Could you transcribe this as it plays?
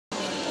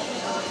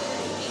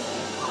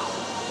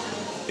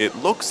It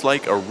looks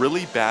like a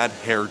really bad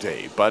hair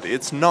day, but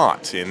it's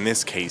not, in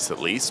this case at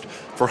least.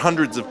 For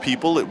hundreds of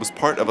people, it was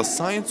part of a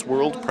Science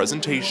World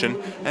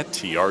presentation at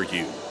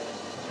TRU.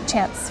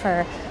 Chance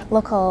for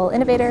local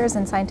innovators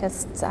and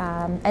scientists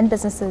and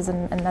businesses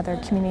and other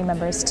community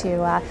members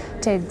to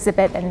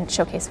exhibit and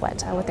showcase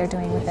what they're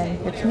doing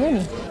within your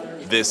community.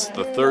 This,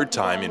 the third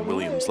time in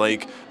Williams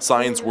Lake,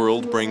 Science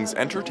World brings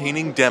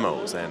entertaining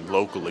demos and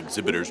local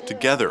exhibitors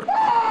together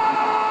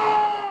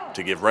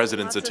to give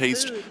residents a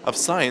taste of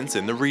science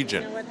in the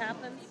region.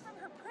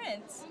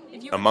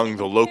 Among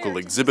the local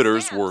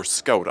exhibitors were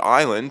Scout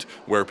Island,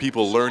 where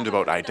people learned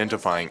about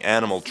identifying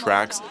animal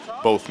tracks,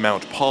 both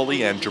Mount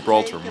Polly and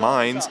Gibraltar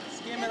mines,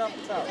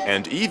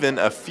 and even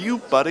a few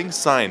budding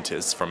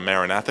scientists from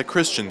Maranatha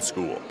Christian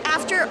School.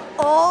 After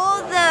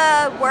all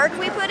the work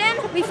we put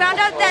in, we found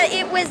out that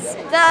it was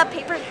the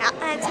paper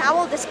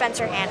towel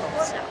dispenser handle.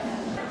 So.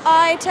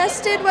 I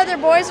tested whether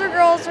boys or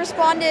girls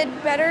responded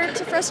better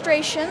to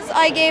frustrations.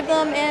 I gave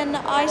them an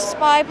I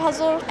Spy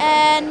puzzle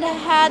and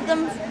had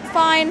them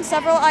find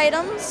several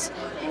items,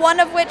 one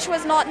of which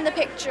was not in the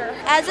picture.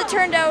 As it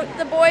turned out,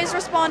 the boys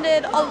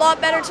responded a lot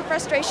better to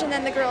frustration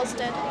than the girls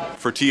did.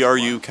 For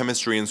TRU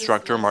chemistry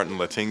instructor Martin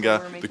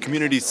Latinga, the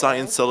community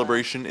science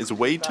celebration is a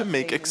way to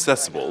make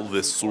accessible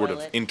this sort of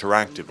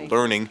interactive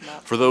learning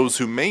for those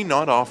who may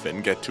not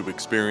often get to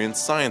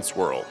experience Science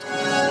World.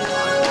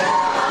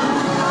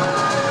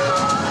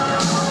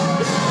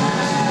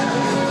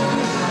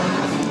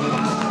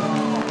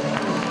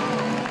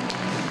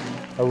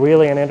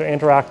 Really an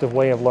interactive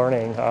way of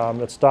learning.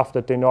 It's stuff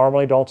that they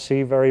normally don't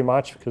see very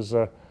much because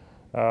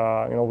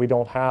we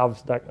don't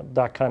have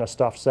that kind of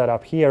stuff set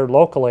up here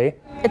locally.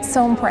 It's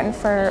so important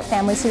for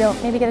families who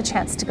don't maybe get a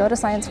chance to go to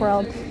Science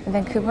World in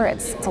Vancouver.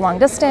 It's a long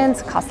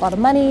distance, it costs a lot of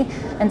money,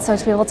 and so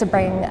to be able to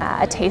bring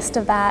a taste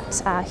of that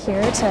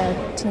here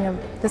to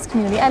this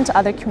community and to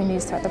other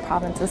communities throughout the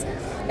province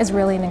is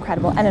really an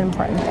incredible and an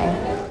important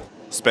thing.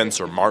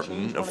 Spencer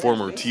Martin, a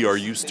former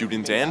TRU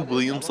student and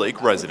Williams Lake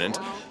resident,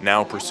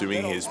 now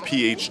pursuing his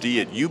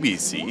PhD at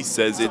UBC,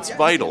 says it's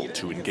vital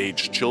to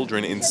engage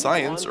children in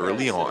science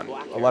early on.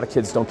 A lot of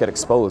kids don't get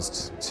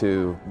exposed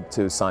to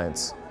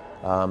science,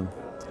 and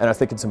I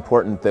think it's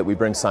important that we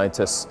bring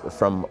scientists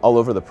from all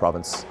over the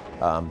province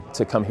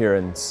to come here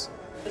and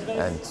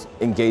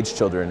engage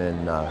children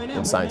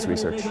in science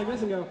research.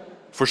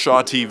 For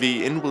Shaw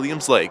TV in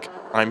Williams Lake,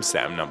 I'm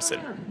Sam Numson.